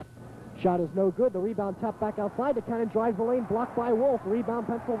Shot is no good. The rebound tapped back outside. The cannon drives the lane, blocked by Wolf. Rebound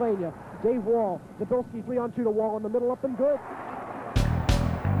Pennsylvania. Dave Wall. Zabilski 3-on-2 to Wall in the middle, up and good.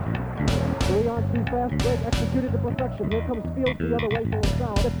 3-on-2 fast break executed to perfection. Here comes Fields the other way for a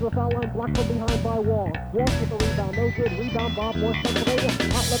foul. Gets to the foul line, blocked from behind by Wall. Walsh with the rebound, no good. Rebound Bob Morse, Pennsylvania.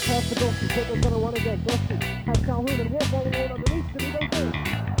 Outlet pass to Bilski. Pickle's going to run again. Bilski has Calhoun and Wolf all the way underneath. Did he go through?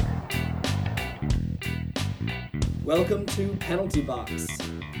 Welcome to Penalty Box.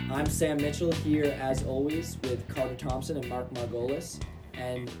 I'm Sam Mitchell here as always with Carter Thompson and Mark Margolis.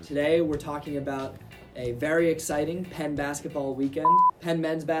 And today we're talking about a very exciting Penn basketball weekend. Penn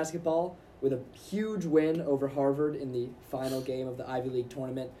men's basketball with a huge win over Harvard in the final game of the Ivy League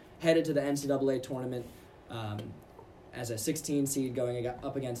tournament. Headed to the NCAA tournament as a 16 seed going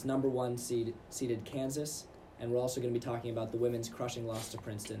up against number 1 seeded Kansas. And we're also going to be talking about the women's crushing loss to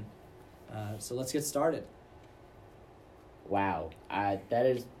Princeton. So let's get started. Wow, that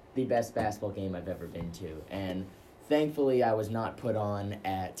is the best basketball game I've ever been to, and thankfully I was not put on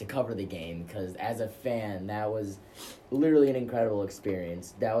to cover the game, because as a fan, that was literally an incredible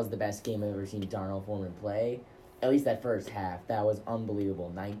experience. That was the best game I've ever seen Darnell Foreman play, at least that first half. That was unbelievable.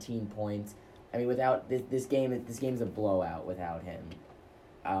 19 points. I mean, without this game's a blowout without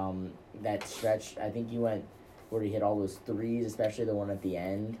him. That stretch, I think he went where he hit all those threes, especially the one at the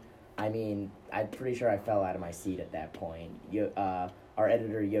end. I mean, I'm pretty sure I fell out of my seat at that point. Our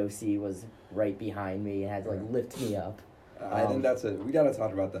editor, Yossi, was right behind me and had to, lift me up. I think we got to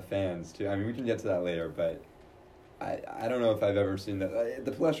talk about the fans, too. I mean, we can get to that later, but I don't know if I've ever seen that.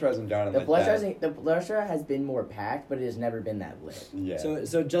 The Palestra hasn't done it like that. The Palestra has been more packed, but it has never been that lit. Yeah.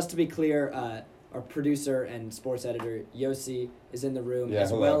 So just to be clear, our producer and sports editor, Yossi, is in the room,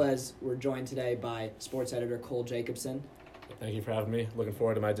 hello. Well as we're joined today by sports editor Cole Jacobson. Thank you for having me. Looking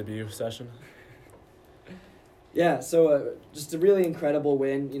forward to my debut session. Yeah, so just a really incredible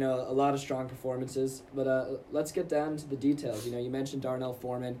win, a lot of strong performances. But let's get down to the details. You mentioned Darnell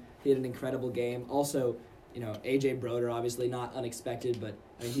Foreman. He had an incredible game. Also, A.J. Broder, obviously not unexpected, but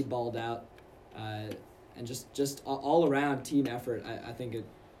I mean, he balled out. And just all around team effort, I think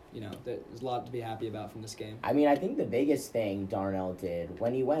there's a lot to be happy about from this game. I mean, I think the biggest thing Darnell did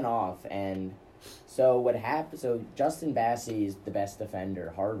when he went off, and so what happened, so Justin Bassey is the best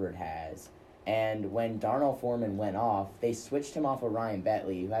defender Harvard has, and when Darnell Foreman went off, they switched him off of Ryan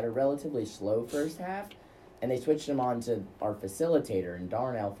Betley, who had a relatively slow first half, and they switched him on to our facilitator and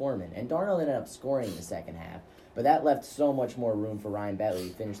Darnell Foreman, and Darnell ended up scoring in the second half, but that left so much more room for Ryan Betley. He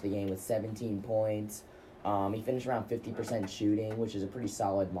finished the game with 17 points. He finished around 50% shooting, which is a pretty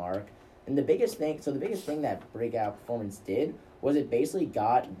solid mark. And the biggest thing that breakout performance did was it basically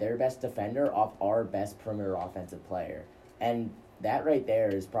got their best defender off our best perimeter offensive player. And that right there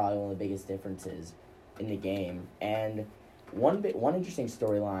is probably one of the biggest differences in the game. And one interesting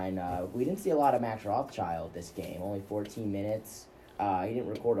storyline, we didn't see a lot of Max Rothschild this game, only 14 minutes. He didn't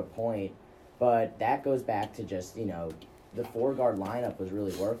record a point. But that goes back to just, the four-guard lineup was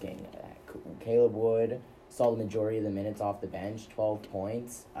really working. Caleb Wood saw the majority of the minutes off the bench, 12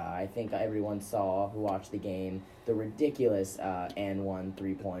 points. I think everyone saw, who watched the game, the ridiculous and one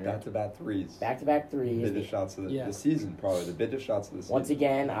three-pointer. Back-to-back threes. Back-to-back threes. The biggest shots of the season, probably. The biggest shots of the season. Once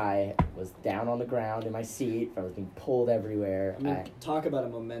again, I was down on the ground in my seat. I was being pulled everywhere. I mean, talk about a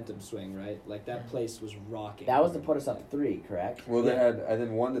momentum swing, right? Like, that place was rocking. That was to put us up 3, correct? Well, they had, and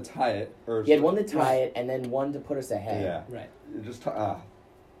then one to tie it. He had one to tie it, and then one to put us ahead. Yeah. Right. Just,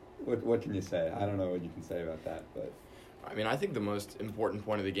 what can you say? I don't know what you can say about that, but I mean, I think the most important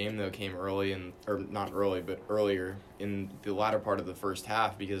point of the game, though, came earlier in the latter part of the first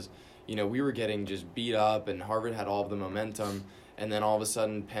half, because, we were getting just beat up and Harvard had all of the momentum, and then all of a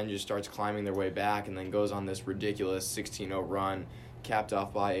sudden Penn just starts climbing their way back and then goes on this ridiculous 16-0 run, capped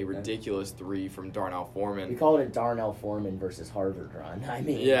off by a ridiculous 3 from Darnell Foreman. We call it a Darnell Foreman versus Harvard run. I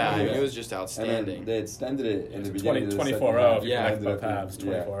mean, it was just outstanding. And they extended it in the beginning of the 24-0. Yeah, both halves,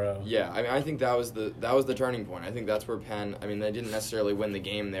 24-0. Yeah, I mean, I think that was the turning point. I think that's where Penn. I mean, they didn't necessarily win the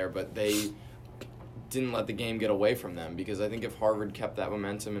game there, but they didn't let the game get away from them, because I think if Harvard kept that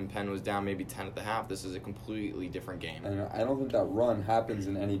momentum and Penn was down maybe 10 at the half, this is a completely different game. And I don't think that run happens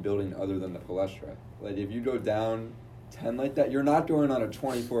in any building other than the Palestra. Like, if you go down 10 like that, you're not going on a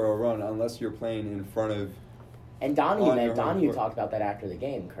 24-0 run unless you're playing in front of. And Donahue talked about that after the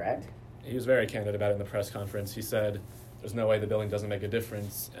game, correct? He was very candid about it in the press conference. He said there's no way the building doesn't make a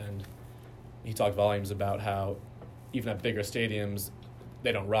difference, and he talked volumes about how even at bigger stadiums,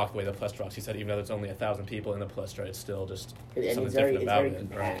 they don't rock the way the Palestra rocks. He said even though there's only 1,000 people in the Palestra, it's still just something different about it. It's very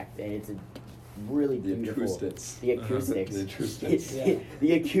compact, and it's a really The beautiful. acoustics. The acoustics. The acoustics. Yeah.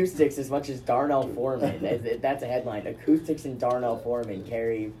 The acoustics, as much as Darnell Foreman. That's a headline. Acoustics and Darnell Foreman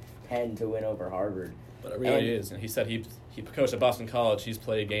carry Penn to win over Harvard. But it really is. And he said he coached at Boston College. He's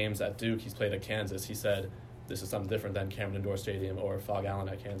played games at Duke. He's played at Kansas. He said this is something different than Cameron Indoor Stadium or Fog Allen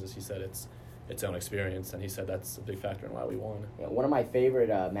at Kansas. He said it's its own experience, and he said that's a big factor in why we won. Yeah, one of my favorite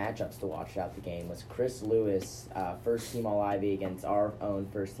matchups to watch throughout the game was Chris Lewis, first team All-Ivy against our own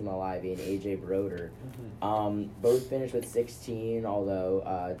first team All-Ivy, and A.J. Broder. Both finished with 16,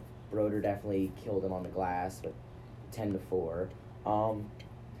 although Broder definitely killed him on the glass with 10-4.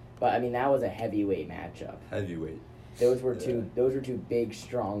 But I mean, that was a heavyweight matchup. Heavyweight. Those were two big,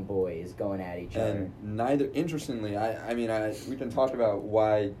 strong boys going at each other. And neither, interestingly, we can talk about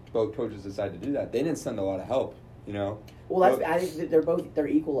why both coaches decided to do that. They didn't send a lot of help, you know. Well, I think they're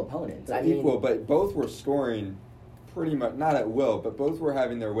equal opponents. Equal, but both were scoring pretty much, not at will, but both were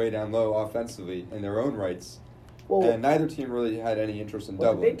having their way down low offensively in their own rights. Well, and neither team really had any interest in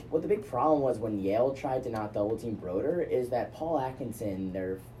doubling. What the big problem was when Yale tried to not double team Broder is that Paul Atkinson,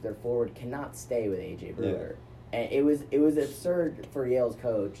 their forward, cannot stay with A.J. Broder. Yeah. And it was absurd for Yale's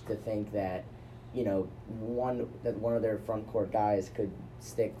coach to think that, you know, one of their front court guys could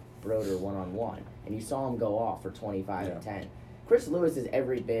stick Broder 1-on-1, and you saw him go off for 25 and 10. Chris Lewis is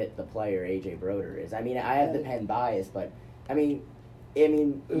every bit the player A.J. Broder is. I mean, I have the Penn bias, but I mean, it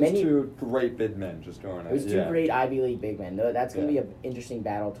was two great big men just going at it. It was two great Ivy League big men. That's going to be an interesting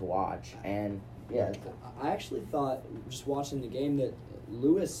battle to watch. And I actually thought, just watching the game, that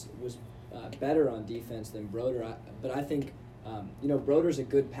Lewis was better on defense than Broder. But I think, Broder's a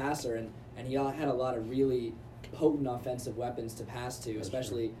good passer, and he had a lot of really potent offensive weapons to pass to,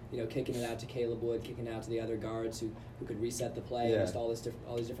 especially kicking it out to Caleb Wood, kicking it out to the other guards who could reset the play, and just all these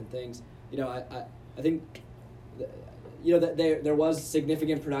different things. I think. That there was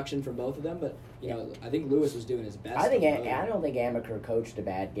significant production from both of them, but I think Lewis was doing his best. I don't think Amaker coached a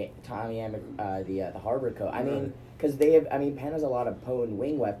bad game. Tommy Amaker, the Harvard coach. I mean, because Penn has a lot of potent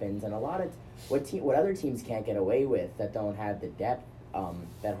wing weapons, and a lot of what other teams can't get away with that don't have the depth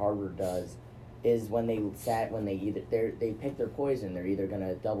that Harvard does is when they pick their poison. They're either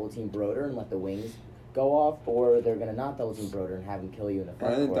gonna double team Broder and let the wings go off, or they're going to not double team Broder and have him kill you in the front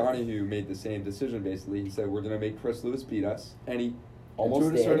court. I think Donahue made the same decision, basically. He said, we're going to make Chris Lewis beat us. And he,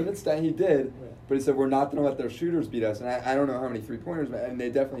 almost to a certain extent, he did. Yeah. But he said, we're not going to let their shooters beat us. And I don't know how many three-pointers, and they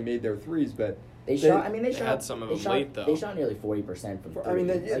definitely made their threes, but... They had some of them late, though. They shot nearly 40% from three. I mean,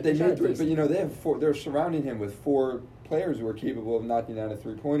 they made three, but, they have they're surrounding him with four players who are capable of knocking down a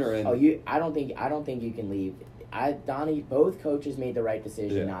three-pointer. And I don't think you can leave. Both coaches made the right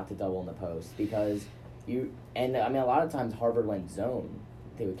decision not to double in the post, because... a lot of times Harvard went zone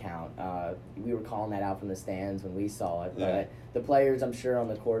to account. We were calling that out from the stands when we saw it, but the players, I'm sure, on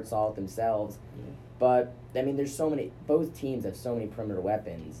the court saw it themselves. Yeah. But I mean, both teams have so many perimeter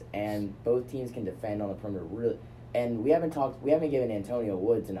weapons, and both teams can defend on the perimeter really. And we haven't given Antonio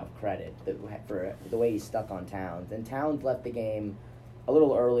Woods enough credit for the way he stuck on Towns. And Towns left the game a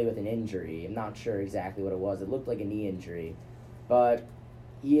little early with an injury. I'm not sure exactly what it was. It looked like a knee injury, but.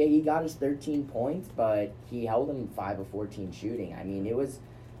 He got his 13 points, but he held him 5 of 14 shooting. I mean, he was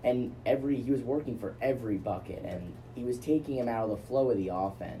working for every bucket, and he was taking him out of the flow of the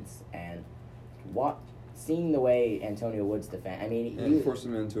offense. And seeing the way Antonio Woods defend, he forced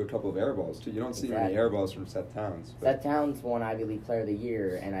him into a couple of air balls too. You don't see many air balls from Seth Towns. Seth Towns won Ivy League Player of the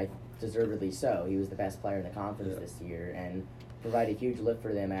Year, and deservedly so. He was the best player in the conference this year, and provided a huge lift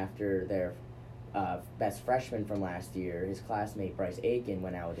for them after their best freshman from last year, his classmate Bryce Aiken,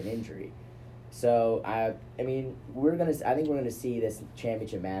 went out with an injury. So I think we're gonna see this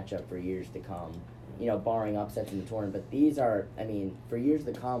championship matchup for years to come. Barring upsets in the tournament. But these are, for years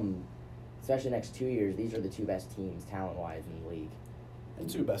to come, especially the next 2 years, these are the two best teams talent-wise in the league. The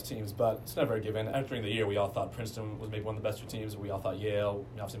two best teams, but it's never a given. Entering the year, we all thought Princeton was maybe one of the best two teams. We all thought Yale.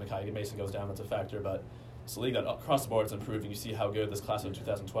 Obviously, Makai Mason goes down, that's a factor, but. It's a league that across the board is improving. You see how good this class of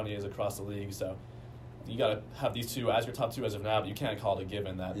 2020 is across the league. So you got to have these two as your top two as of now, but you can't call it a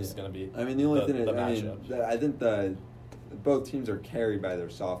given that this is going to be the only thing matchup. I think both teams are carried by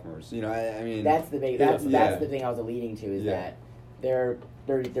their sophomores. That's the big. That's the thing I was alluding to is that they're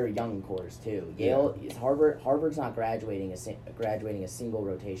young cores too. Yale, Harvard's not graduating a single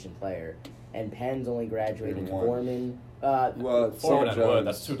rotation player, and Penn's only graduating Foreman. Foreman and Wood,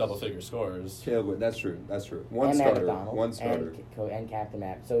 that's two double-figure scorers. Caleb Wood, that's true. One starter. And Captain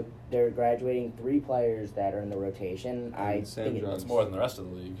Matt. So they're graduating 3 players that are in the rotation. I think it's more than the rest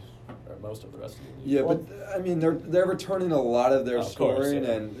of the league. or most of the rest of the league. Yeah, Well- but I mean, they're returning a lot of their Of course, scoring,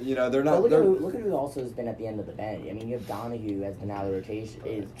 yeah. and you know they're Well, not. look, They're look at who also has been at the end of the bench. I mean, you have Donahue has been out of the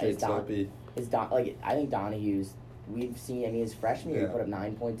rotation. Jake Soapy. I think Donahue's. We've seen. I mean, his freshman year, he Yeah. put up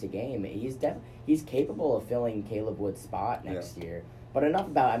 9 points a game. He's capable of filling Caleb Wood's spot next year. But enough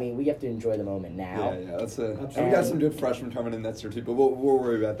about. I mean, we have to enjoy the moment now. Yeah, that's a. And we Absolutely. got some good freshmen coming in next year too, but we'll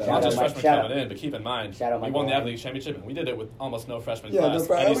worry about that. Not Shout just out freshmen shout coming out- in, but keep in mind, shout out we Mike won the Ryan. Ivy League championship, and we did it with almost no freshman Yeah, class.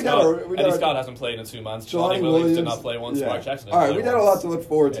 no, Eddie we got Scott, our- we Eddie got Scott our- hasn't played in 2 months. Jelani Jelani Williams did Williams not play once. yeah. Mark Jackson didn't All right, play we got a once. lot to look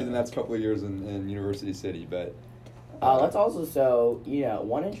forward to Yeah. the next couple of years in University City, but. Let's also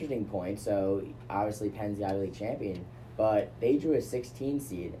one interesting point. So obviously Penn's the Ivy League champion, but they drew a 16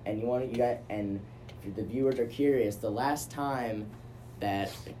 seed, and and if the viewers are curious, the last time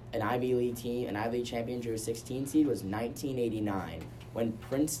that an Ivy League champion drew a 16 seed was 1989, when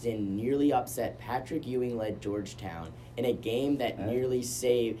Princeton nearly upset Patrick Ewing-led Georgetown in a game that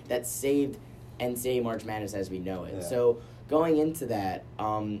saved NCAA March Madness as we know it. Yeah. So going into that,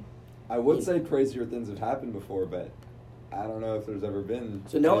 I would say crazier things have happened before, but I don't know if there's ever been.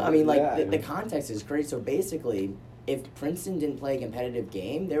 So no, I mean, like, Yeah, the context is great. So basically, if Princeton didn't play a competitive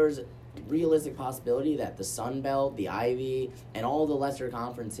game, there was a realistic possibility that the Sun Belt, the Ivy, and all the lesser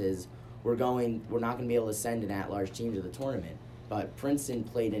conferences were not going to be able to send an at-large team to the tournament. But Princeton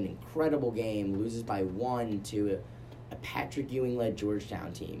played an incredible game, loses by 1 to a Patrick Ewing-led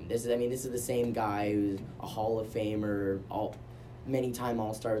Georgetown team. This is the same guy who's a Hall of Famer, many-time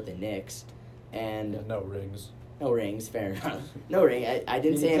All-Star with the Knicks, and Yeah, no rings. no rings, fair enough. No ring. I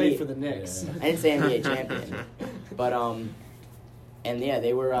didn't He say played NBA, for the Knicks. Yeah. I didn't say NBA champion, but and yeah,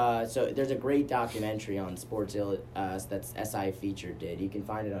 they were. So there's a great documentary on Sports that's SI Featured did. You can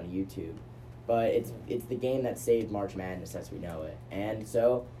find it on YouTube, but it's the game that saved March Madness as we know it, and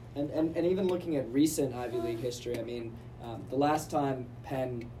so. And even looking at recent Ivy League history, I mean, the last time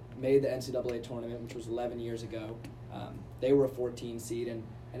Penn made the NCAA tournament, which was 11 years ago, they were a 14 seed, and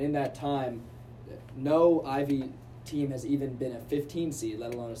in that time, no Ivy team has even been a 15 seed,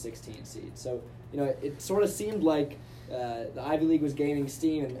 let alone a 16 seed. So, it sort of seemed like the Ivy League was gaining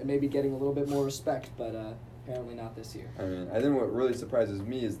steam and maybe getting a little bit more respect, but apparently not this year. I mean, I think what really surprises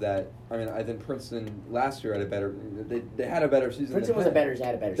me is that I think Princeton last year had a better. They had a better season. Princeton than had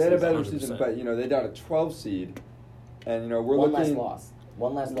a Penn. better They had a season. better 100%. season, but they got a 12 seed, and we're One looking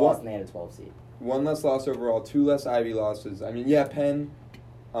less loss, and they had a 12 seed. one less loss overall, 2 less Ivy losses. I mean, yeah, Penn.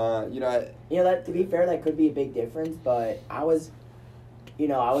 That to be fair, that could be a big difference. But I was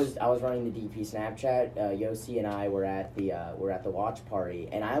running the DP Snapchat. Yossi and I were at the watch party,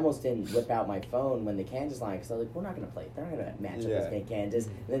 and I almost didn't whip out my phone when the Kansas line, because I was like, we're not gonna play. They're not gonna match up against Kansas.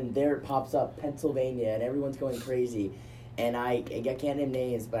 And then there it pops up Pennsylvania, and everyone's going crazy. And I can't name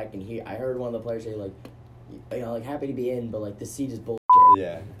names, but I heard one of the players say like happy to be in, but like the seat is bullshit.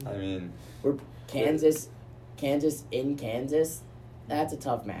 Yeah, I mean, We're Kansas in Kansas. That's a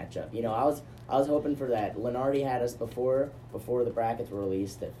tough matchup. I was hoping for that. Lenardi had us before the brackets were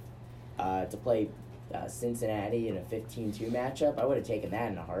released to play Cincinnati in a 15-2 matchup. I would have taken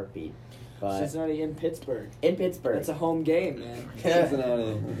that in a heartbeat. But Cincinnati in Pittsburgh. It's a home game, man.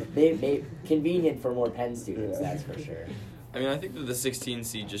 Cincinnati. they convenient for more Penn students, that's for sure. I mean, I think that the 16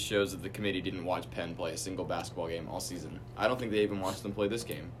 seed just shows that the committee didn't watch Penn play a single basketball game all season. I don't think they even watched them play this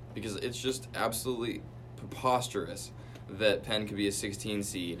game, because it's just absolutely preposterous that Penn could be a 16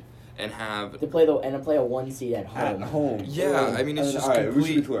 seed and have... To play a 1 seed at home. At home. Yeah, I mean, it's just all right, we should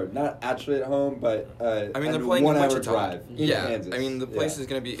be complete- clear. Not actually at home, but I mean, they're a playing 1 hour Wichita. drive in Yeah, Kansas. I mean, the place Yeah. is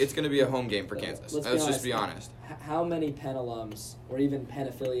going to be... It's going to be a home game for Kansas. Let's just be honest. How many Penn alums or even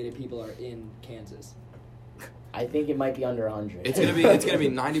Penn-affiliated people are in Kansas? I think it might be under 100. It's gonna be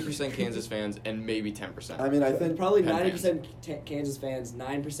 90% Kansas fans and maybe 10%. I mean, I think Probably Penn 90% Kansas fans,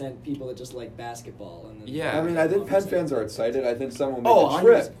 9% people that just like basketball. And then Yeah. I mean, I think Penn fans are excited. I think some will make Oh, the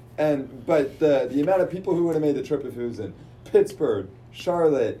trip. 100%. But the amount of people who would have made the trip if it was in Pittsburgh,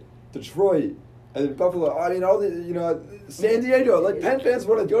 Charlotte, Detroit, and Buffalo. I mean, all the San Diego. Like Penn fans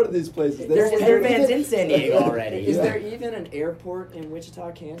want to go to these places. They There's don't- Penn fans in San Diego already. Is Yeah. there even an airport in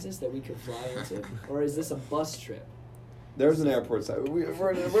Wichita, Kansas that we could fly into? Or is this a bus trip? There's an airport site.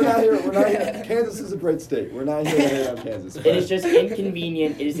 We're not here. We're not here. Kansas is a great state. We're not here to hate on Kansas. It is just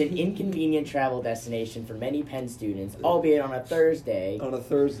inconvenient. It is an inconvenient travel destination for many Penn students, albeit on a Thursday. on a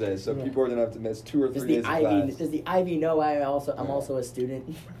Thursday, so people are gonna have to miss 2 or 3 days of class. Does the Ivy know I'm also a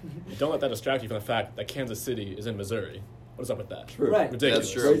student? Don't let that distract you from the fact that Kansas City is in Missouri. What is up with that? True. Right.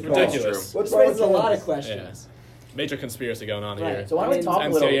 Ridiculous. That's true. Ridiculous. That's true. What's This wrong raises with a lot of Kansas? questions. Major conspiracy going on Right. here. So why don't we I mean, talk a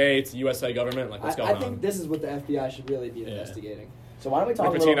little? NCAA, it's USA government. Like, what's going I on? think this is what the FBI should really be Yeah. investigating. So why don't we talk a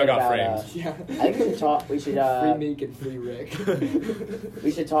little Pitino bit got about? framed. Yeah. I think we should talk. We should. Free Meek and free Rick.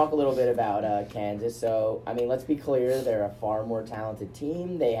 We should talk a little bit about Kansas. So, I mean, let's be clear, they're a far more talented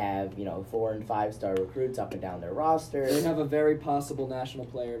team. They have, 4 and 5 star recruits up and down their roster. They have a very possible National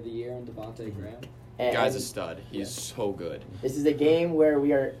Player of the Year in Devontae Graham. And Guy's a stud. He's so good. this is a game where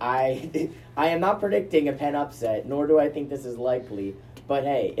we are. I am not predicting a Penn upset, nor do I think this is likely. But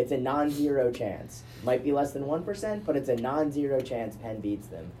hey, it's a non-zero chance. Might be less than 1%, but it's a non-zero chance Penn beats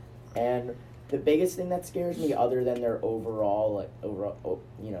them. And the biggest thing that scares me, other than their overall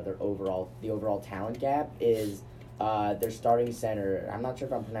talent gap, is their starting center. I'm not sure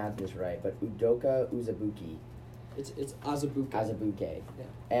if I'm pronouncing this right, but Udoka Uzubuike. It's Azubuike. Yeah.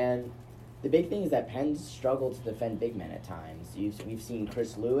 And the big thing is that Penn's struggled to defend big men at times. We've seen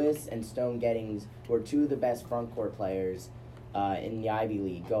Chris Lewis and Stone Gettings, who are two of the best front court players in the Ivy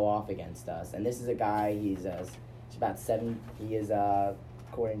League, go off against us. And this is a guy, he's about 7, he's 7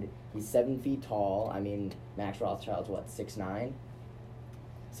 feet tall. I mean, Max Rothschild's 6'9"?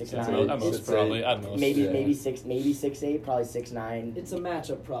 6'9". At most, probably. At most. Maybe 6'8", probably 6'9". It's a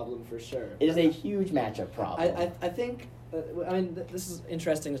matchup problem for sure. It is a huge matchup problem. I think, this is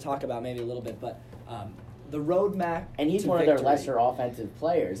interesting to talk about maybe a little bit, but the roadmap and he's to one victory, of their lesser offensive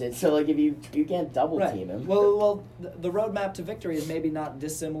players. It's so if you can't double team him. Well, the roadmap to victory is maybe not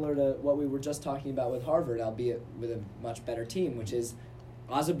dissimilar to what we were just talking about with Harvard, albeit with a much better team, which is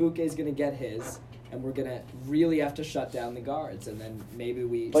Azubuike is going to get his, and we're going to really have to shut down the guards, and then maybe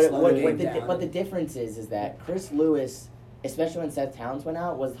we slow the game down. But the difference is that Chris Lewis, especially when Seth Towns went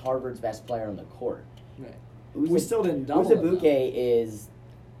out, was Harvard's best player on the court. Right. We still didn't double him, Uzubuike is,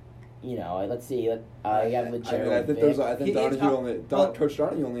 let's see. You have Legero. I think Coach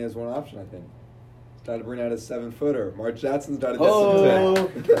Donahue only has one option. I think. He's got to bring out a 7-footer. Mark Jackson's got to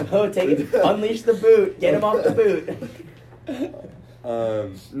get some. Take it! Unleash the boot! Get him off the boot!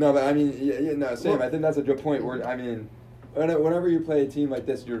 No, but I mean, Sam. I think that's a good point. Where I mean, whenever you play a team like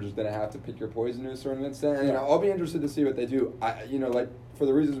this, you're just gonna have to pick your poison to a certain extent. And I'll be interested to see what they do. For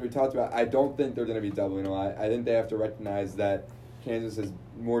the reasons we talked about, I don't think they're gonna be doubling a lot. I think they have to recognize that Kansas has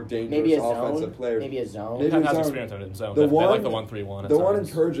more dangerous offensive players. Maybe a zone. Maybe has experience in zone. They like the 1-3-1. The one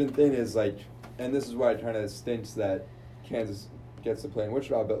encouraging thing is and this is why it kind of stinks that Kansas gets to play in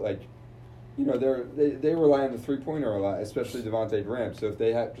Wichita, but they rely on the 3-pointer a lot, especially Devontae Graham. So if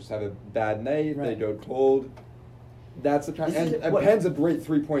they just have a bad night, they go cold. That's the kind. And Penn's a great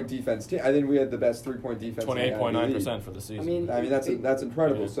 3-point defense team. I think we had the best 3-point defense. 28.9% for the season. I mean that's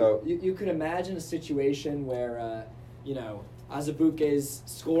incredible. So you could imagine a situation where Azubuike is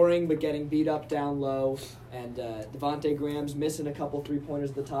scoring but getting beat up down low, and Devontae Graham's missing a couple 3-pointers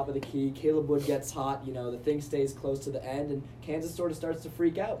at the top of the key. Caleb Wood gets hot. The thing stays close to the end, and Kansas sort of starts to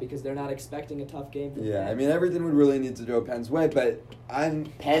freak out because they're not expecting a tough game from Penn. I mean, everything would really need to go Penn's way, but I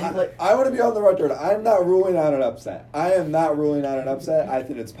want to be on the record. I'm not ruling out an upset. I am not ruling out an upset. I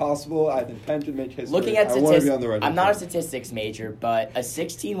think it's possible. I think Penn can make history. Looking at I want to be on the record. I'm not a statistics major, but a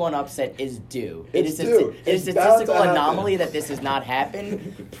 16-1 upset is due. It's due. It is a statistical anomaly that this has not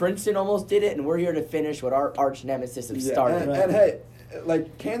happened. Princeton almost did it, and we're here to finish what our arch nemesis have started. And hey,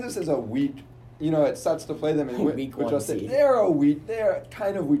 Kansas is a weak. It sucks to play them in week 1 seed. They're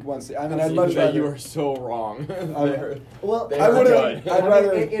kind of week 1 seed. I mean, I'd much rather. You are so wrong. I'd rather.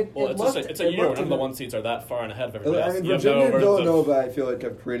 It's a year when none of the 1 seeds are that far ahead of everybody else. I mean, Virginia and Villanova, I feel like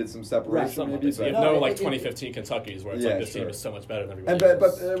have created some separation. Maybe, you have 2015 Kentucky's where it's this team is so much better than everybody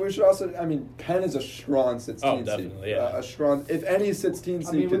else. But we should also. I mean, Penn is a strong 16 seed. Definitely, yeah. A strong. If any 16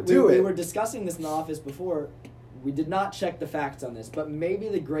 seed could do it. We were discussing this in the office before. We did not check the facts on this, but maybe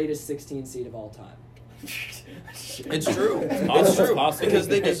the greatest 16 seed of all time. It's true. It's true because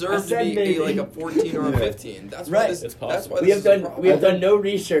they deserve to be like a 14 or a 15. That's right. It's possible. We have done no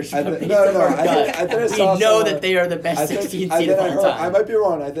research. We know that they are the best 16 seed of all time. I might be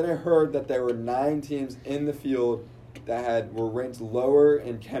wrong. I think I heard that there were 9 teams in the field that were ranked lower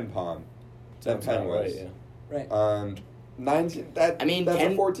in KenPom than Penn was. Right. 19. That's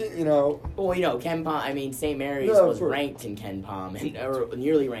a 14. Well, KenPom. I mean, St. Mary's was ranked in KenPom or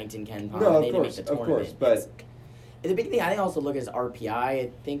nearly ranked in KenPom. No, and they didn't make the tournament. Of course, but the big thing I think also look at is RPI. I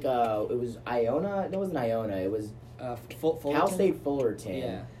think it was Iona. No, it wasn't Iona. It was Cal State Fullerton.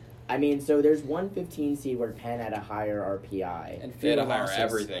 Yeah. I mean, so there's 115 seed where Penn had a higher RPI. And they had a higher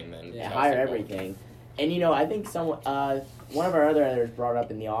everything than higher everything. And I think one of our other editors brought it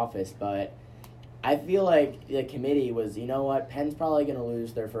up in the office, but I feel like the committee was, Penn's probably going to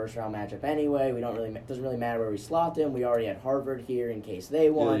lose their first round matchup anyway. Doesn't really matter where we slot them. We already had Harvard here in case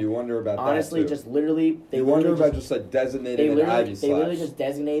they won. Yeah, you wonder about honestly, that too. just literally, designating an Ivy slot. They literally just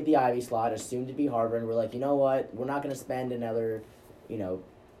designated the Ivy slot, assumed to be Harvard, and we're like, you know what? We're not going to spend another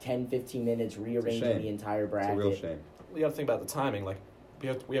 10, 15 minutes rearranging shame. the entire It's a bracket. real shame. You got to think about the timing. Like,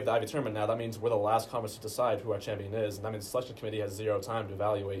 we have the Ivy tournament now. That means we're the last conference to decide who our champion is, and that means the selection committee has zero time to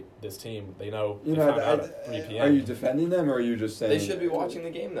evaluate this team. They know they found out at 3 p.m. Are you defending them, or are you just saying They should be watching the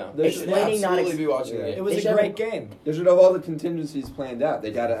game though. They They should should Explaining, not absolutely be watching the yeah. game. It was They a should- great game. They should have all the contingencies planned out.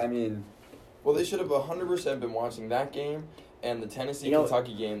 They gotta. I mean, Well, they should have 100% been watching that game and the Tennessee You know,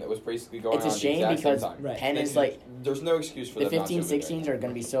 Kentucky game that was basically going It's a on shame at the exact because same time. Right. Penn They is should- like there's no excuse for the them not to 15, have been 16s there. are going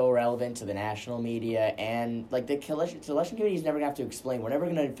to be so relevant to the national media, and like the selection committee is never going to have to explain. We're never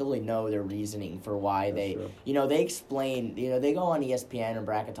going to fully know their reasoning for why That's true. they explain. They go on ESPN or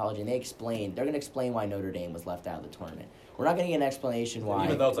Bracketology and they're going to explain why Notre Dame was left out of the tournament. We're not going to get an explanation why.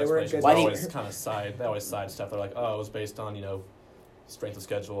 Even though it's They were explanations, good- they Why always kind of they always sidestep. They're like, oh, it was based on strength of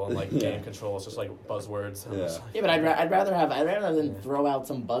schedule and like Yeah. game control. It's just like buzzwords. And Yeah. it's like- Yeah, but I'd rather have them throw out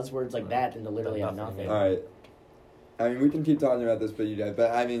some buzzwords like that than to literally have Nothing. nothing. all right. I mean, we can keep talking about this,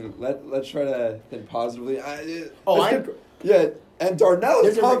 but I mean, let's try to think positively. Yeah, and Darnell is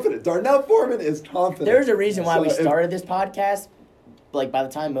There's a- confident. Darnell Foreman is confident. There's a reason why So we if- started this podcast. Like by the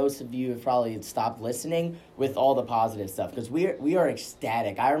time most of you have probably stopped listening with all the positive stuff, because we are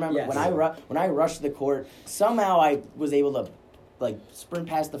ecstatic. I remember Yes. when I rushed the court, somehow I was able to sprint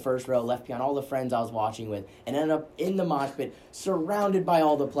past the first row, left behind all the friends I was watching with, and ended up in the mosh pit, surrounded by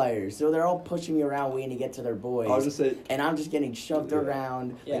all the players. So they're all pushing me around, waiting to get to their boys. I'll just say, and I'm just getting shoved Yeah.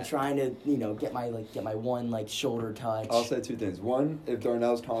 around, Yeah. trying to get my one shoulder touch. I'll say two things. One, if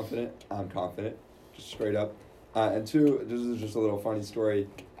Darnell's confident, I'm confident, just straight up. And two, this is just a little funny story.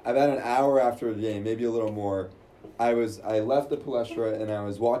 About an hour after the game, maybe a little more, I left the Palestra and I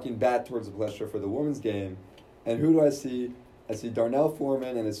was walking back towards the Palestra for the women's game. And who do I see? I see Darnell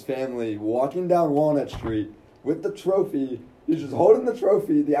Foreman and his family walking down Walnut Street with the trophy. He's just holding the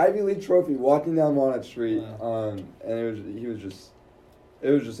trophy, the Ivy League trophy, walking down Walnut Street. Wow. And it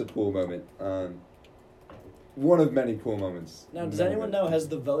was just a cool moment. One of many cool moments. Now, does anyone know, has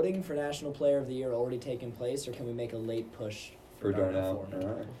the voting for National Player of the Year already taken place, or can we make a late push For Darnell. Foreman?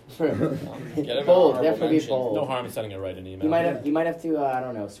 All right. Get him Bold, an honorable definitely mention. bold. No harm in sending it right in email. You might have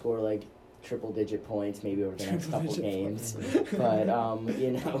to score like triple-digit points maybe over the next couple games, but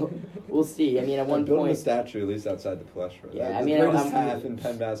we'll see. I mean, at one Building a point, statue at least outside the Palestra. Yeah, That's I mean, the greatest I'm- half in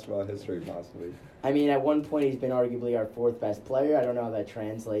Penn basketball history, possibly. at one point he's been arguably our fourth best player. I don't know how that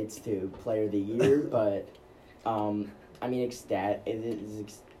translates to Player of the Year, but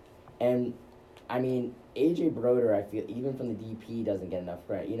AJ Broder, I feel even from the DP doesn't get enough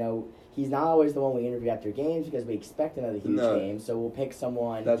credit. He's not always the one we interview after games because we expect another huge No. game, so we'll pick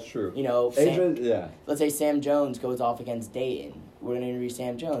someone. That's true. Sam, yeah. let's say Sam Jones goes off against Dayton. We're going to interview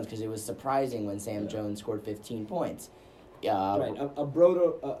Sam Jones because it was surprising when Sam Jones scored 15 points. Right, a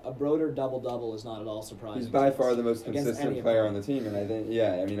Broder double-double is not at all surprising. He's by far the most Against consistent any player on the team, and I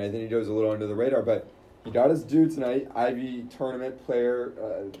think he goes a little under the radar, but he got his due tonight. Ivy tournament player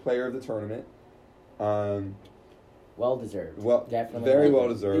of the tournament. Well deserved. Well, Definitely very well well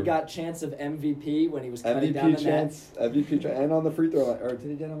He deserved. got chance of MVP when he was cutting down the net. MVP chance, and on the free throw line, or did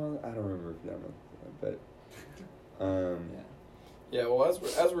he get him on? I don't remember if he got him on, but Yeah, well, as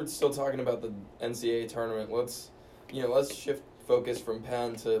we're still talking about the NCAA tournament, let's shift focus from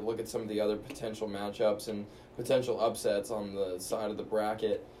Penn to look at some of the other potential matchups and potential upsets on the side of the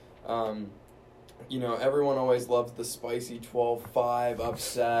bracket. Everyone always loves the spicy 12-5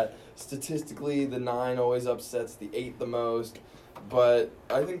 upset. Statistically, the 9 always upsets the 8 the most. But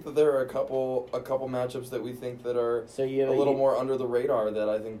I think that there are a couple matchups that we think that are a little more under the radar that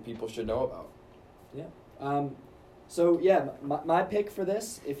I think people should know about. Yeah. My pick for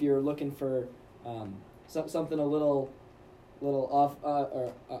this, if you're looking for something a little off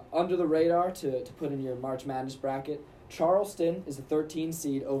or under the radar to put in your March Madness bracket, Charleston is the 13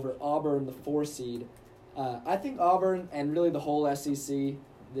 seed over Auburn, the 4 seed. I think Auburn and really the whole SEC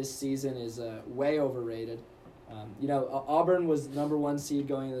this season is way overrated. Auburn was number 1 seed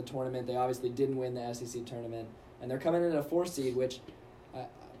going into the tournament. They obviously didn't win the SEC tournament, and they're coming in at a 4 seed, which,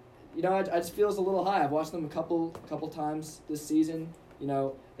 I just feels a little high. I've watched them a couple times this season.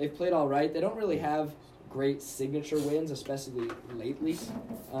 They've played all right. They don't really have great signature wins, especially lately.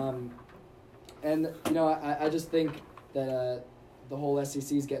 I just think that the whole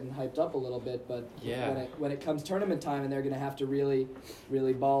SEC is getting hyped up a little bit, but Yeah. when it comes tournament time and they're going to have to really,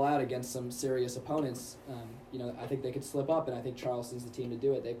 really ball out against some serious opponents, I think they could slip up, and I think Charleston's the team to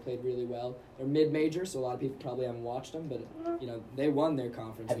do it. They played really well. They're mid-major, so a lot of people probably haven't watched them, but they won their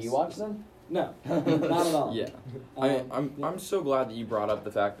conference. Have you watched them? No, not at all. Yeah, I'm so glad that you brought up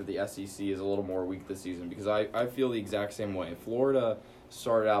the fact that the SEC is a little more weak this season, because I feel the exact same way. Florida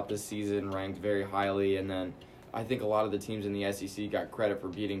started out this season ranked very highly, and then I think a lot of the teams in the SEC got credit for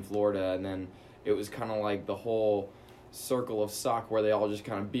beating Florida, and then it was kind of like the whole circle of suck where they all just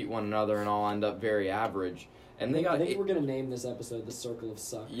kind of beat one another and all end up very average. And they got I think we're gonna name this episode "The Circle of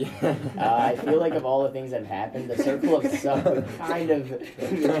Suck." Yeah. I feel like of all the things that have happened, the circle of suck would kind of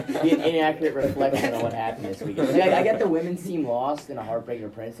be an inaccurate reflection of what happened this weekend. I get the women's team lost in a heartbreaker to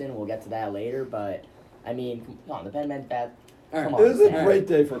Princeton. We'll get to that later, but I mean, come on, the Penn men's bat. Come on, It was a Sam. great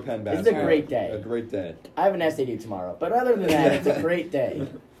day for Penn It's a basketball. great day. A great day. I have an essay due tomorrow, but other than that, it's a great day.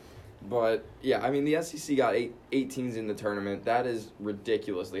 But, yeah, I mean, the SEC got eight teams in the tournament. That is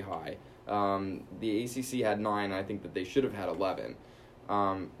ridiculously high. The ACC had 9. I think that they should have had 11.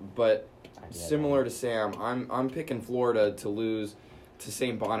 But similar to Sam, I'm picking Florida to lose to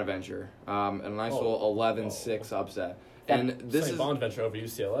St. Bonaventure. A nice little 11-6 upset. And this St. is Bonaventure over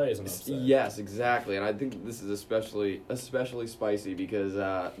UCLA is an upset. Yes, exactly, and I think this is especially spicy because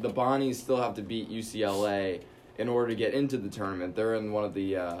the Bonnies still have to beat UCLA in order to get into the tournament. They're in one of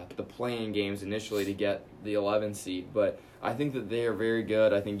the playing games initially to get the 11 seed, but I think that they are very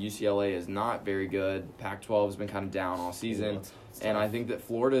good. I think UCLA is not very good. Pac-12 has been kind of down all season, and I think that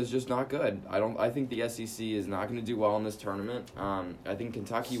Florida is just not good. I think the SEC is not going to do well in this tournament. I think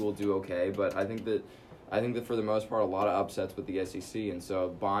Kentucky will do okay, but I think that for the most part, a lot of upsets with the SEC, and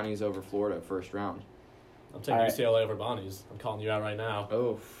so Bonnies over Florida first round. I'm taking All right. UCLA over Bonnies. I'm calling you out right now.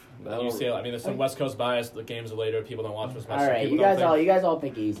 Oh, UCLA. I mean, there's some West Coast bias. The games are later. People don't watch as much. All right, People you don't guys think- all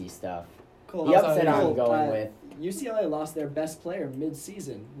pick easy stuff. Cole, The upset I'm Cole, going with. UCLA lost their best player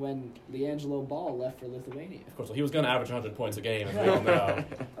mid-season when LiAngelo Ball left for Lithuania. Of course, he was going to average 100 points a game, as we all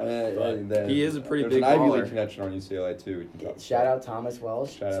know. He is a pretty there's big an Ivy baller. League connection on UCLA too. We can talk about. Shout out Thomas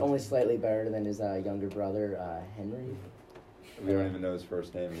Welsh. Shout He's out. only slightly better than his younger brother Henry. We don't even know his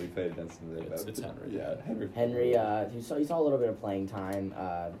first name. We played against him today. It's Henry. Yeah, Henry. Henry, he saw a little bit of playing time.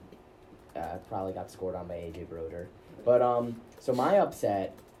 Probably got scored on by AJ Broder. But so my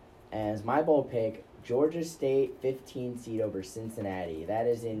upset, as my bold pick, Georgia State 15 seed over Cincinnati. That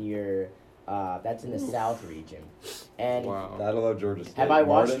is in your, that's in the South region. And Wow. Gotta love Georgia State. have I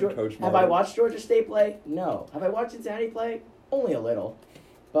watched Coach have I Martin. watched Georgia State play? No. Have I watched Cincinnati play? Only a little.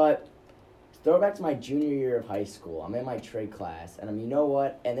 But throw it back to my junior year of high school. I'm in my trade class, and you know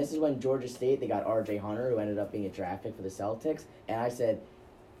what? And this is when Georgia State, they got R.J. Hunter, who ended up being a draft pick for the Celtics. And I said,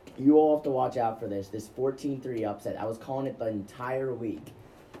 you all have to watch out for this 14-3 upset. I was calling it the entire week.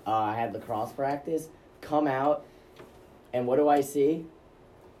 I had lacrosse practice, come out, and what do I see?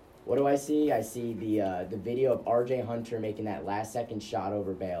 I see the video of R.J. Hunter making that last-second shot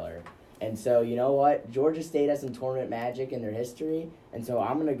over Baylor. And so, you know what? Georgia State has some tournament magic in their history, and so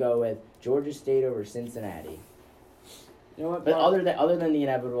I'm going to go with Georgia State over Cincinnati. You know what? But Mark? other than the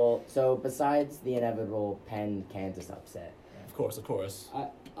inevitable, so besides the inevitable Penn-Kansas upset. Of course.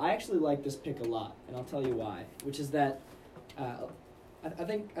 I actually like this pick a lot, and I'll tell you why. Which is that I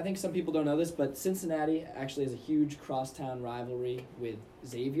think some people don't know this, but Cincinnati actually has a huge crosstown rivalry with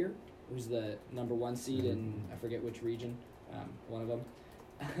Xavier, who's the number 1 seed in I forget which region, one of them.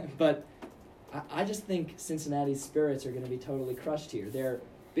 But I just think Cincinnati's spirits are going to be totally crushed here. Their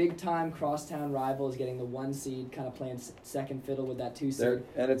big-time crosstown rival is getting the 1 seed, kind of playing second fiddle with that 2 seed.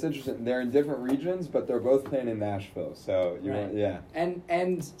 And it's interesting. They're in different regions, but they're both playing in Nashville. So Right. yeah.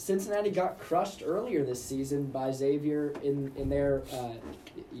 And Cincinnati got crushed earlier this season by Xavier in their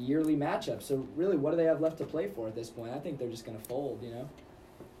yearly matchup. So really, what do they have left to play for at this point? I think they're just going to fold, you know?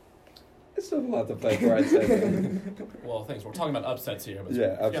 It's still a lot to play for, I'd say. Well, thanks. We're talking about upsets here. But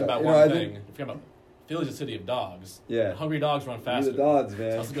Yeah, forget upset. about You know, one I thing. think- Forget about Philly's a city of dogs. Yeah. Hungry dogs run You're faster. the Dogs, So man.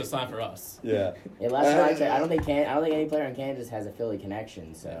 that's a good sign for us. Yeah. Yeah, last time I checked, I don't think any player in Kansas has a Philly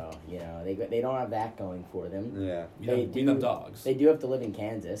connection, so you know they don't have that going for them. Yeah. We them dogs. They do have to live in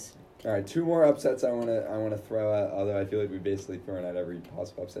Kansas. All right, 2 more upsets I wanna throw out. Although I feel like we've basically thrown out every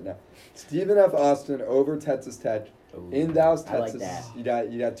possible upset now. Stephen F. Austin over Texas Tech Ooh, in Dallas, I like Texas. that.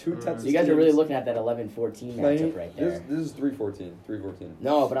 You got 2 Texas. So you guys are really teams looking at that 11-14 playing. matchup right there. This is 3-14. 3-14.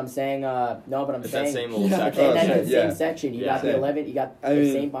 No, but I'm saying It's that same little I'm section. saying that Oh, in the yeah. same section. You Yeah. got the Same. 11. You got I the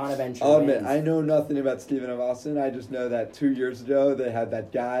mean, St. Bonaventure. I'll admit, wins. I know nothing about Stephen F. Austin. I just know that 2 years ago they had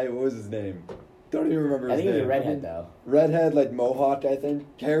that guy. What was his name? Don't even remember his I think name. he's a redhead though. Redhead, like Mohawk, I think,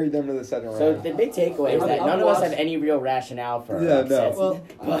 carried them to the second So round. the big takeaway is that I've none of us watched- have any real rationale for Yeah, no. upsets. Well,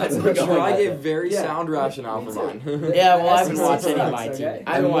 That's We're true. going I with gave it. very Yeah. sound rationale Me for too. mine. Yeah, well, I haven't SEC watched any of sucks, my okay? team. I And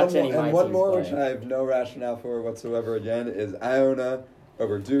haven't watched any of my and one teams more, play. which I have no rationale for whatsoever. Again, is Iona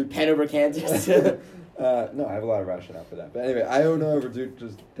over Duke. Penn over Kansas. No, I have a lot of rationale for that. But anyway, Iona over Duke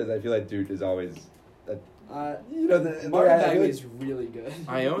just because I feel like Duke is always a You know, the Marvin I Bagley really- is really good.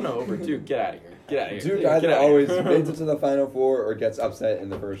 Iona over Duke. Get out of here. Get out of here. Duke Get either outta always here. makes it to the Final Four or gets upset in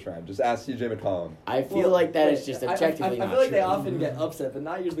the first round. Just ask CJ McCollum. I feel like that is just I objectively feel not like they true. often get upset, but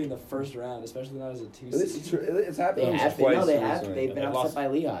not usually in the first round, especially not as a 2 It's seed. true. It's happened They have twice. no, they have. recently. They've been They upset lost. by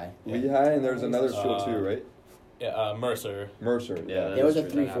Lehigh. Lehigh, and there's another school too, right? Yeah, Mercer. Mercer. Yeah, There was a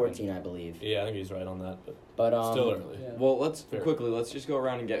That's true, that 3-14, I believe. Yeah, I think he's right on that, but But still early. Yeah. Well, let's Fair. let's just go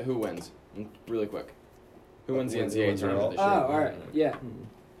around and get who wins, really quick. Who wins the Who wins NCAA it tournament all? this Oh, year? all right. Yeah.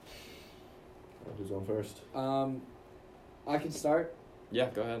 Who's on first? I can start. Yeah,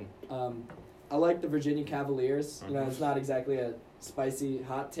 go ahead. I like the Virginia Cavaliers. You know, Mhm. it's not exactly a spicy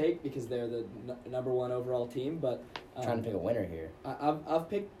hot take because they're the number 1 overall team, but trying to pick a winner here.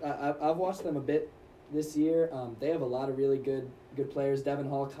 I've watched them a bit this year. They have a lot of really good players. Devin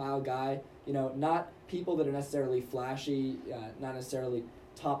Hall, Kyle Guy. You know, not people that are necessarily flashy, not necessarily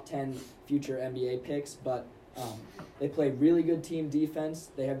top 10 future NBA picks, but they play really good team defense.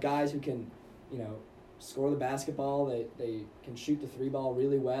 They have guys who can, you know, score the basketball. They can shoot the 3 ball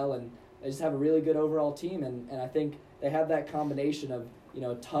really well, and they just have a really good overall team. And I think they have that combination of, you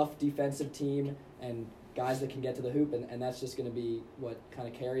know, a tough defensive team and guys that can get to the hoop, and that's just going to be what kind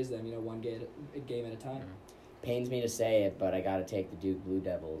of carries them, you know, one game at a time. Pains me to say it, but I got to take the Duke Blue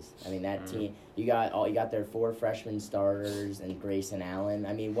Devils. I mean, that Mhm. team, you got their 4 freshman starters and Grayson Allen.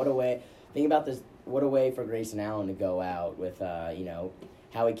 I mean, what a way! Think about this. What a way for Grayson Allen to go out with, you know,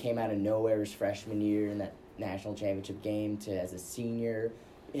 how he came out of nowhere his freshman year in that national championship game to as a senior,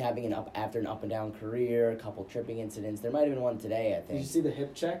 having an up and down career, a couple tripping incidents. There might have been one today, I Did you think. see the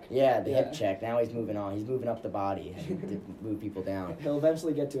hip check? Yeah, the Yeah. hip check. Now he's moving on. He's moving up the body to move people down. He'll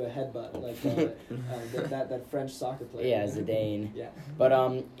eventually get to a headbutt, like that French soccer player. Yeah, Zidane. Yeah.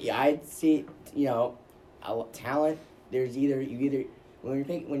 But yeah, I see. You know, talent. There's either when you're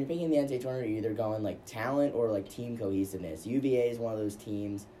picking the NCAA tournament, you're either going like talent or like team cohesiveness. UVA is one of those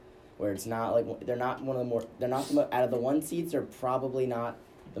teams where it's not like they're not one of the more out of the 1 seeds. They're probably not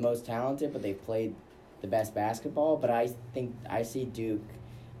the most talented, but they've played the best basketball. But I think I see Duke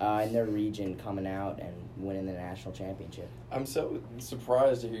in their region coming out and winning the national championship. I'm so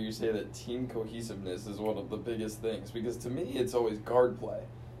surprised to hear you say that team cohesiveness is one of the biggest things, because to me it's always guard play.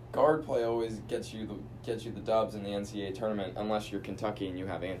 Guard play always gets you the dubs in the NCAA tournament, unless you're Kentucky and you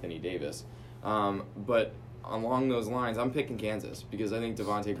have Anthony Davis. But along those lines, I'm picking Kansas because I think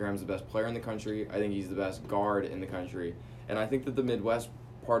Devontae Graham's the best player in the country. I think he's the best guard in the country, and I think that the Midwest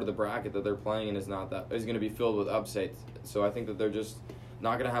part of the bracket that they're playing in is going to be filled with upsets. So I think that they're just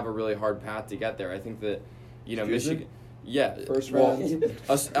not going to have a really hard path to get there. I think that, you know, Excuse me? Michigan. Yeah, First Well, round.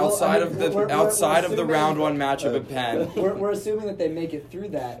 outside of the outside of the assuming- round 1 matchup at Penn. We're assuming that they make it through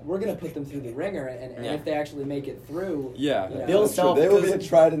that. We're going to put them through the ringer, and Yeah. if they actually make it through, Yeah. you know, Bill That's true. Self, They will be a because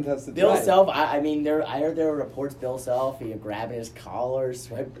tried and tested. Bill team. Self, I heard there were reports Bill Self, grabbing his collar,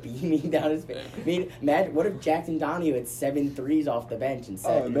 sweat beaming down his face. I mean, imagine, what if Jackson Donahue had 7 threes off the bench and Oh,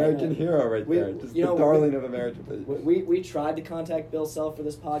 said, American hero right We- there. Just you the know, darling of American. we tried to contact Bill Self for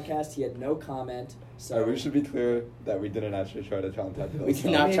this podcast. He had no comment. So We should be clear that we didn't actually try to contact Bill. We did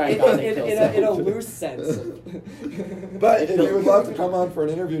Self. not try to in, contact in, Bill in, Self. a, in a loose sense. But if you would love to come on for an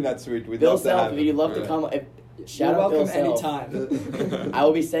interview next week, we'd Bill love to Self, have if him. you'd love to Yeah. come, shout You're out Bill welcome Self. anytime. I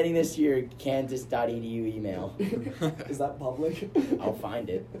will be sending this to your kansas.edu email. Is that public? I'll find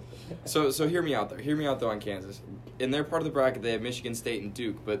it. So hear me out there. Hear me out though on Kansas. In their part of the bracket, they have Michigan State and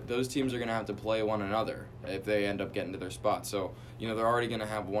Duke, but those teams are going to have to play one another if they end up getting to their spot. So, you know, they're already going to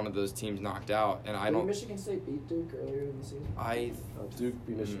have one of those teams knocked out, and I Didn't don't. Michigan State beat Duke earlier in the season? Duke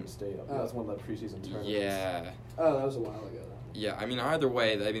beat Michigan Mm. State. Oh. That's one of the preseason tournaments. Yeah, Oh, that was a while ago. Though. yeah. I mean, either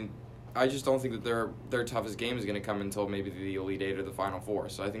way, I just don't think that their toughest game is going to come until maybe the Elite Eight or the Final Four.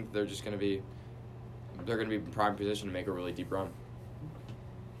 So I think they're just going to be in prime position to make a really deep run.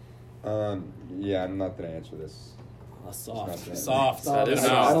 Yeah, I'm not gonna answer this. Soft. Soft. That is No.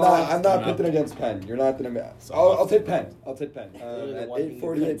 soft. I'm not No. pitting against Penn. You're not gonna. Soft. I'll take Penn. I'll take Penn. Really the At one thing you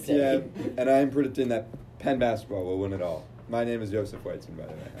 8:48 could say. p.m. and I'm predicting that Penn basketball will win it all. My name is Joseph Weitzman, by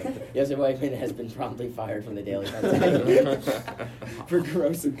the way. Joseph Whiteman has been promptly fired from the Daily Times For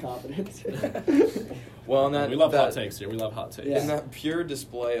gross incompetence. Well, and We love hot takes here. We love hot takes. Yeah. In that pure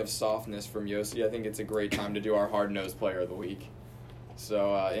display of softness from Yossi, I think it's a great time to do our hard-nosed player of the week.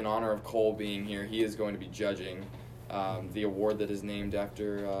 So, in honor of Cole being here, he is going to be judging the award that is named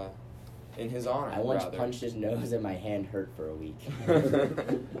after, in his honor, I once rather. punched his nose and my hand hurt for a week.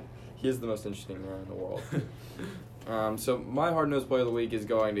 He is the most interesting man in the world. So my hard-nosed player of the week is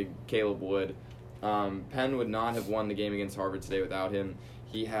going to Caleb Wood. Penn would not have won the game against Harvard today without him.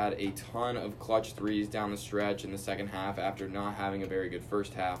 He had a ton of clutch threes down the stretch in the second half after not having a very good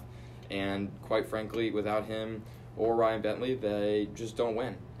first half. And quite frankly, without him or Ryan Bentley, they just don't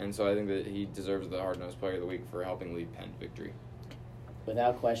win. And so I think that he deserves the hard-nosed player of the week for helping lead Penn to victory.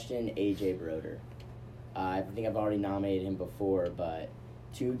 Without question, A.J. Broder. I think I've already nominated him before, but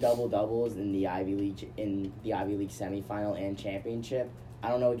 2 double-doubles in the Ivy League semifinal and championship. I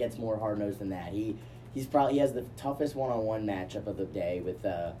don't know what gets more hard-nosed than that. He has the toughest one-on-one matchup of the day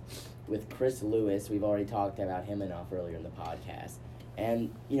with Chris Lewis. We've already talked about him enough earlier in the podcast.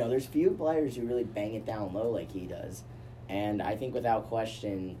 And, there's few players who really bang it down low like he does. And I think without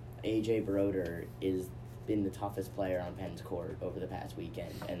question, A.J. Broder is been the toughest player on Penn's court over the past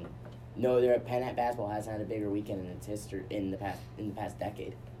weekend. And no, Penn at basketball hasn't had a bigger weekend in its history in the past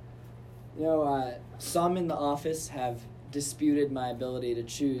decade. Some in the office have disputed my ability to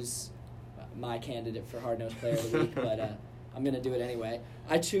choose my candidate for hard-nosed player of the week, but I'm going to do it anyway.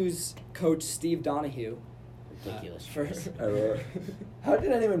 I choose Coach Steve Donahue. Ridiculous. How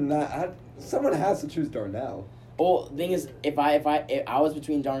did anyone not? Someone has to choose Darnell. Well, the thing is, if I was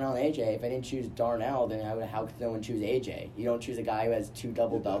between Darnell and AJ, if I didn't choose Darnell, then how could no one choose AJ? You don't choose a guy who has 2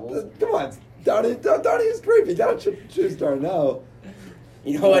 double-doubles? Come on, Donnie's great, but you gotta choose Darnell.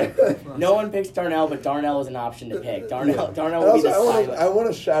 You know what? No one picks Darnell, but Darnell is an option to pick. Darnell will be the silent. I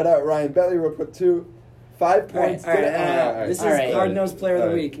want to shout out Ryan Bentley real quick, too. 5 points. All right. This is right. hard-nosed player of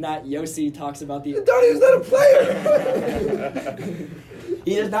the week, not Yossi talks about the... Donnie's not a player!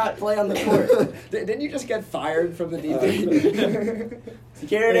 He does not play on the court. Didn't you just get fired from the DP?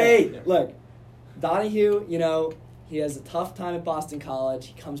 Security! Yeah. Look, Donahue, he has a tough time at Boston College.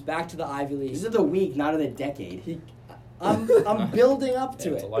 He comes back to the Ivy League. This is the week, not of the decade. I'm building up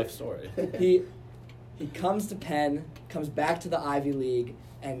to It's it. a life story. He comes to Penn, comes back to the Ivy League,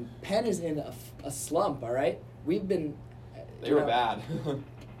 and Penn is in a slump, all right? We've been... They were bad.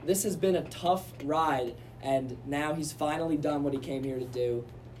 This has been a tough ride, and now he's finally done what he came here to do.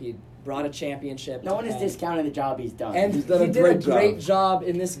 He brought a championship. No one is discounting the job he's done. And He's done he a did great a great job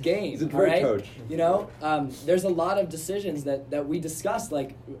in this game. He's a great all right? coach. There's a lot of decisions that we discussed,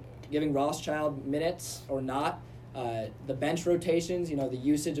 like giving Rothschild minutes or not, the bench rotations, the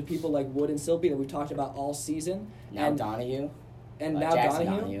usage of people like Wood and Silpy that we've talked about all season. Now and Donahue. And now Jackson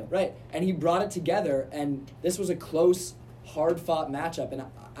Donahue. Right. And he brought it together, and this was a close, hard-fought matchup. And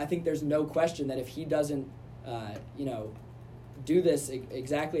I think there's no question that if he doesn't, do this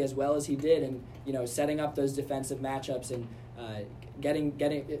exactly as well as he did, and setting up those defensive matchups and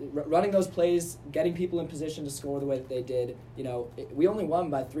running those plays, getting people in position to score the way that they did. We only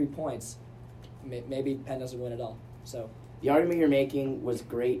won by 3 points. Maybe Penn doesn't win at all. So the argument you're making was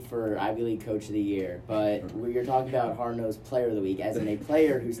great for Ivy League Coach of the Year, but you're talking about hard-nosed player of the week as in a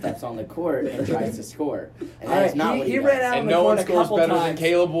player who steps on the court and tries to score. And that is not what he does. ran out And on the no court one a scores couple better than times.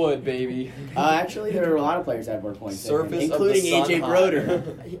 Caleb Wood, baby. Actually, there are a lot of players that have more points than him, Surface including of the AJ sun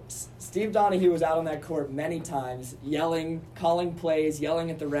Broder. Steve Donahue was out on that court many times, yelling, calling plays, yelling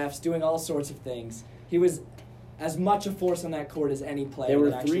at the refs, doing all sorts of things. He was as much a force on that court as any player. There were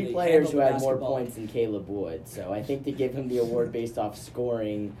that 3 actually players who handled had more basketball. points than Caleb Wood, so I think to give him the award based off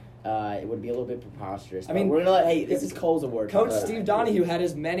scoring, it would be a little bit preposterous. I mean, we're gonna this is Cole's award. Coach Steve Donahue had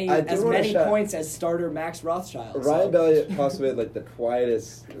as many points as starter Max Rothschild. Ryan Bentley possibly had the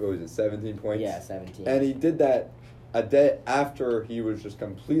quietest, 17 points? Yeah, 17. And he did that a day after he was just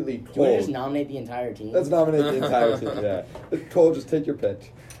completely cold. Do you want to just nominate the entire team? Let's nominate the entire team, yeah. Cole, just take your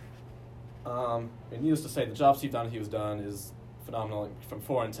pick. Needless to say, the job Steve Donahue has done is phenomenal. From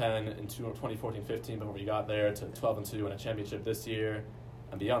 4-10 in 2014-15, before we got there, to 12-2 in a championship this year,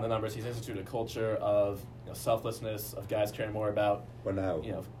 and beyond the numbers, he's instituted a culture of selflessness, of guys caring more about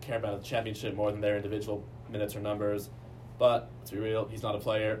caring about the championship more than their individual minutes or numbers. But to be real, he's not a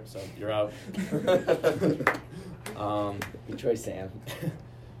player, so you're out. Good choice, Sam.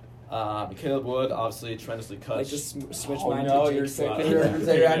 Caleb Wood, obviously, tremendously cut. Like just switch Oh mine no, to you're Jake's saying spot. you're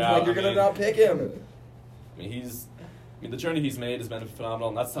acting like you're gonna not pick him. The journey he's made has been phenomenal,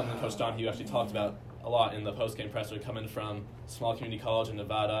 and that's something Coach Donahue actually talked about a lot in the post-game presser. Coming from small community college in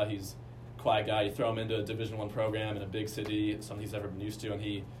Nevada, he's a quiet guy. You throw him into a Division I program in a big city, something he's never been used to, and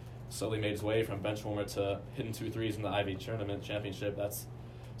he slowly made his way from bench warmer to hitting 2 threes in the Ivy Tournament Championship. That's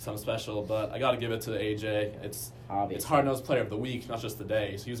something special, but I got to give it to AJ. It's hard-nosed player of the week, not just the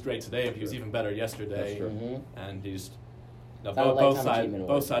day. So he was great today, but he was even better yesterday. And he's both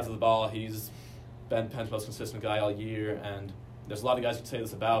sides of the ball. He's been Penn's most consistent guy all year, and there's a lot of guys who say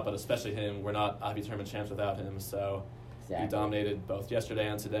this about, but especially him. We're not Ivy Tournament champs without him, so he dominated both yesterday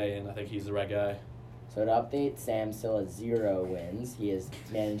and today, and I think he's the right guy. So to update, Sam still has 0 wins. He has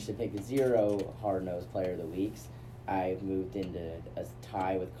managed to pick 0 hard-nosed player of the weeks. I've moved into a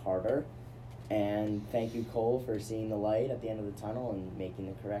tie with Carter. And thank you, Cole, for seeing the light at the end of the tunnel and making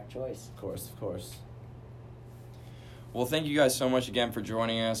the correct choice. Of course. Well, thank you guys so much again for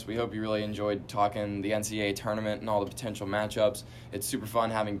joining us. We hope you really enjoyed talking the NCAA tournament and all the potential matchups. It's super fun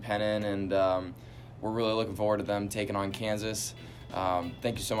having Penn in, and we're really looking forward to them taking on Kansas.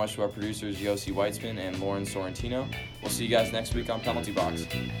 Thank you so much to our producers, Yossi Weitzman and Lauren Sorrentino. We'll see you guys next week on Penalty Box.